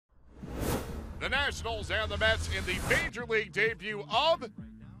The Nationals and the Mets in the Major League debut of,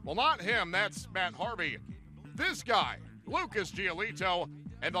 well, not him, that's Matt Harvey. This guy, Lucas Giolito,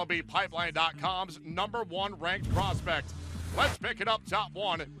 MLBpipeline.com's #1 ranked prospect. Let's pick it up top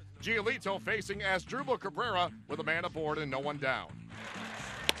one. Giolito facing Asdrubal Cabrera with a man aboard and no one down.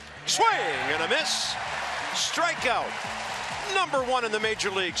 Swing and a miss. Strikeout. #1 in the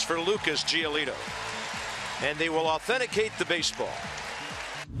major leagues for Lucas Giolito. And they will authenticate the baseball.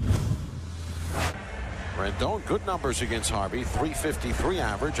 Rendon, good numbers against Harvey. .353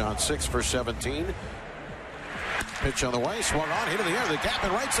 average on 6 for 17. Pitch on the way, swung on, hit in the air, the gap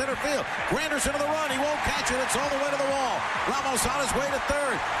in right center field. Granderson to the run, he won't catch it, it's all the way to the wall. Ramos on his way to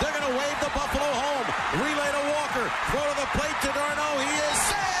third. They're going to wave the Buffalo home. Relay to Walker, throw to the plate to Darno, he is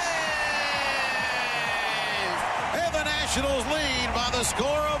saved! And the Nationals lead by the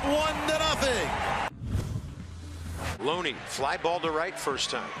score of 1-0. Loney, fly ball to right first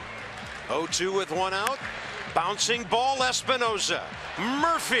time. 0-2 with one out. Bouncing ball, Espinoza.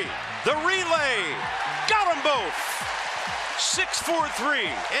 Murphy, the relay. Got them both. 6-4-3,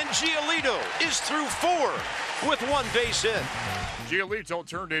 and Giolito is through 4 with one base hit. Giolito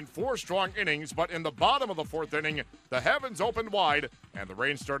turned in 4 strong innings, but in the bottom of the 4th inning, the heavens opened wide, and the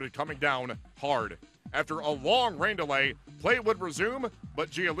rain started coming down hard. After a long rain delay, play would resume,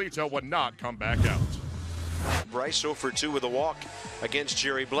 but Giolito would not come back out. Bryce 0 for 2 with a walk against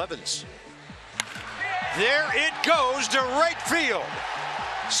Jerry Blevins. There it goes to right field.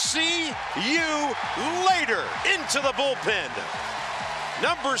 See you later into the bullpen.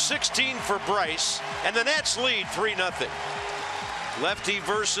 Number 16 for Bryce, and the Nats lead 3-0. Lefty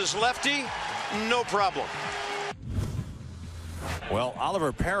versus lefty, no problem. Well,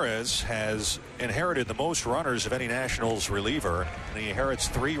 Oliver Perez has inherited the most runners of any Nationals reliever, and he inherits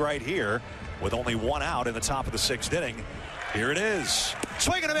 3 right here with only 1 out in the top of the 6th inning. Here it is.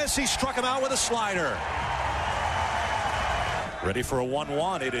 Swing and a miss. He struck him out with a slider. Ready for a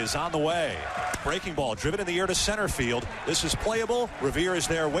 1-1. It is on the way. Breaking ball driven in the air to center field. This is playable. Revere is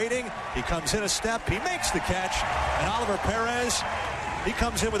there waiting. He comes in a step. He makes the catch. And Oliver Perez, he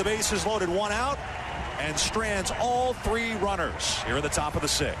comes in with the bases loaded, 1 out, and strands all 3 runners here at the top of the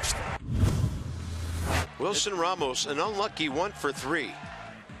 6th. Wilson Ramos, an unlucky 1 for 3.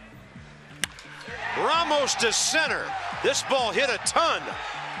 Ramos to center. This ball hit a ton.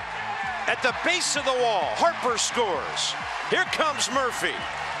 At the base of the wall, Harper scores. Here comes Murphy.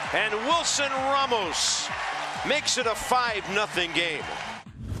 And Wilson Ramos makes it a 5-0 game.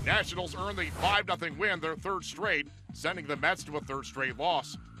 Nationals earn the 5-0 win, their 3rd straight, sending the Mets to a 3rd straight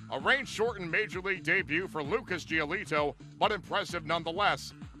loss. A rain-shortened Major League debut for Lucas Giolito, but impressive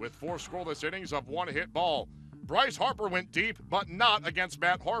nonetheless, with 4 scoreless innings of 1 hit ball. Bryce Harper went deep, but not against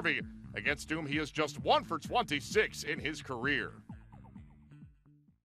Matt Harvey, against whom he is just 1 for 26 in his career.